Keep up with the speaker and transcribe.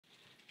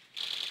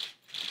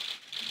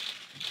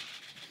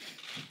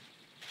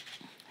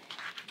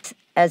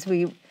as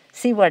we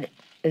see what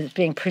is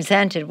being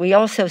presented, we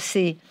also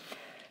see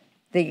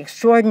the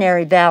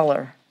extraordinary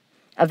valor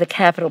of the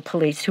Capitol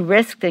Police, who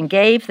risked and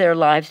gave their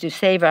lives to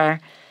save our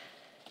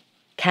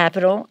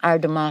Capitol, our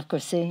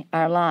democracy,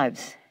 our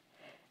lives.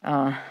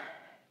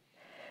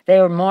 They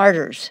were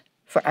martyrs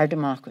for our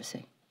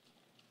democracy.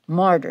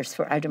 Martyrs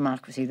for our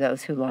democracy,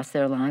 those who lost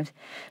their lives.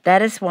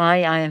 That is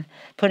why I am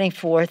putting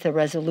forth a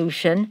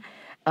resolution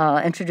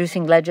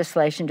introducing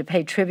legislation to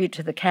pay tribute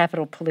to the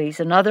Capitol Police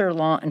and other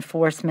law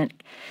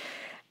enforcement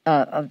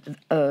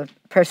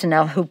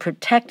personnel who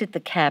protected the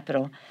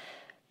Capitol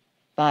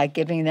by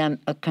giving them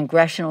a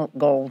Congressional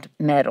Gold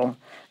Medal,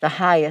 the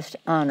highest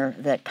honor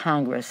that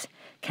Congress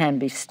can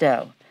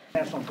bestow.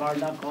 National Guard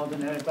not called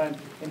in anytime,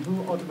 and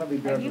who ultimately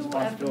bears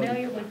responsibility? Are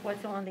you familiar with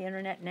what's on the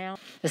internet now?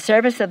 The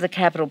service of the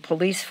Capitol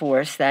Police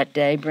Force that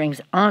day brings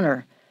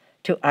honor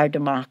to our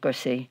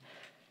democracy.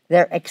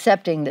 Their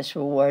accepting this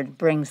reward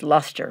brings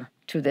luster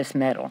to this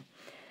medal.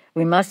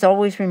 We must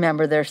always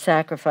remember their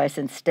sacrifice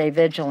and stay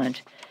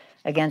vigilant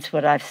against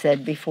what I've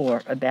said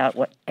before about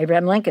what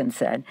Abraham Lincoln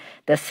said,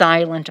 the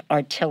silent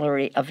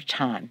artillery of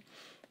time.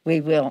 We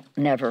will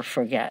never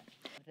forget.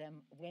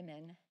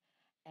 Women.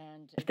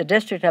 And if the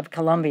District of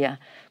Columbia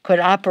could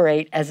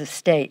operate as a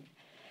state,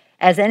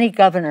 as any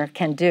governor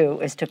can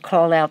do, is to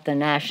call out the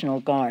National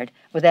Guard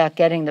without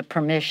getting the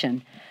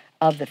permission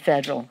of the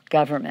federal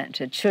government.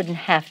 It shouldn't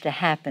have to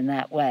happen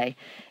that way.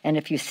 And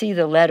if you see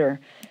the letter,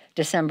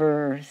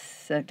 January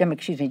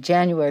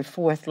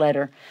 4th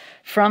letter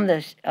from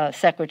the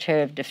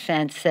Secretary of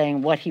Defense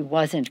saying what he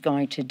wasn't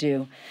going to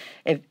do,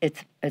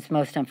 it's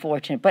most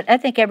unfortunate. But I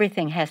think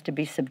everything has to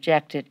be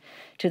subjected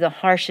to the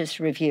harshest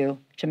review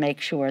to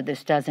make sure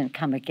this doesn't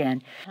come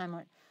again.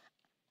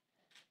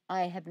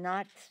 I have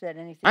not said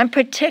anything. I'm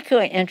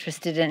particularly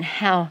interested in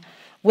how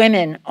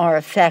women are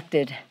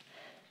affected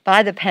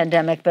by the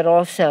pandemic, but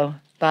also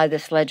by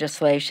this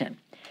legislation.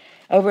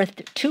 Over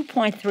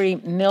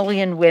 2.3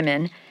 million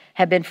women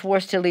have been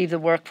forced to leave the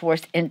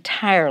workforce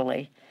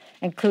entirely,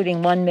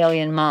 including 1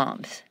 million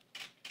moms.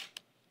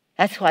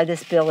 That's why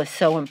this bill is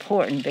so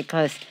important,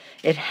 because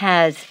it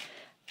has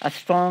a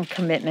strong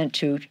commitment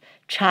to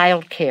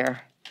child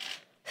care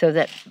so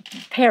that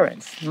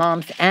parents,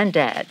 moms and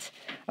dads,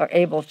 are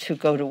able to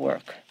go to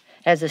work.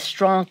 It has a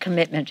strong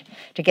commitment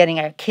to getting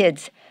our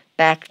kids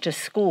back to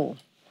school,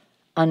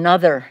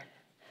 another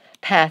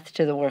path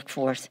to the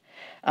workforce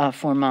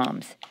for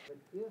moms.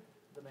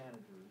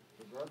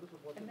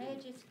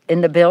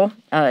 In the bill,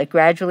 it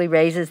gradually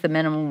raises the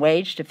minimum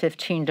wage to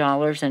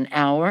 $15 an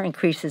hour,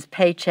 increases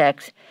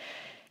paychecks.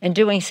 In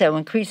doing so,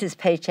 increases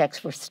paychecks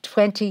for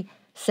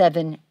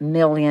 27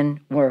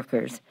 million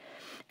workers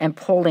and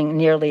pulling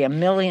nearly 1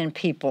 million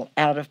people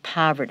out of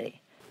poverty.